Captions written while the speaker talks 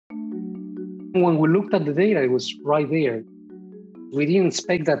When we looked at the data, it was right there. We didn't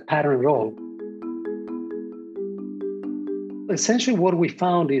expect that pattern at all. Essentially, what we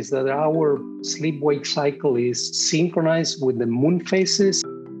found is that our sleep-wake cycle is synchronized with the moon phases.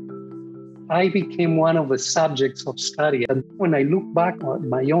 I became one of the subjects of study. And when I look back on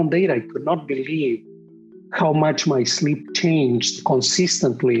my own data, I could not believe how much my sleep changed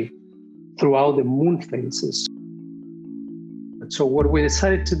consistently throughout the moon phases. So what we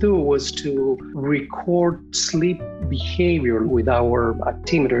decided to do was to record sleep behavior with our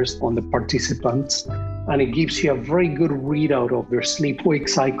altimeters on the participants, and it gives you a very good readout of their sleep-wake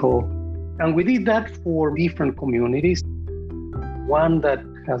cycle. And we did that for different communities. One that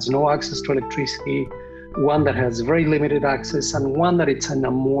has no access to electricity, one that has very limited access, and one that it's in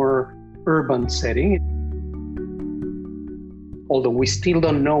a more urban setting. Although we still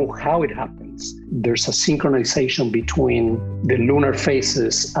don't know how it happens, there's a synchronization between the lunar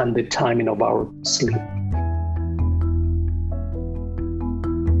phases and the timing of our sleep.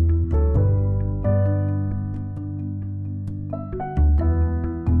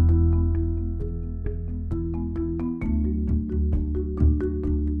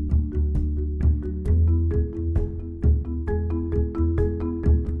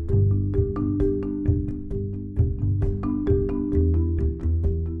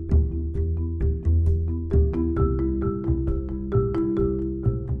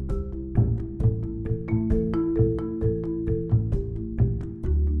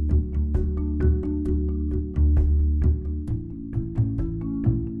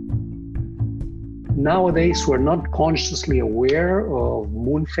 Nowadays, we're not consciously aware of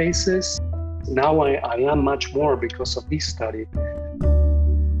moon phases. Now I am much more because of this study.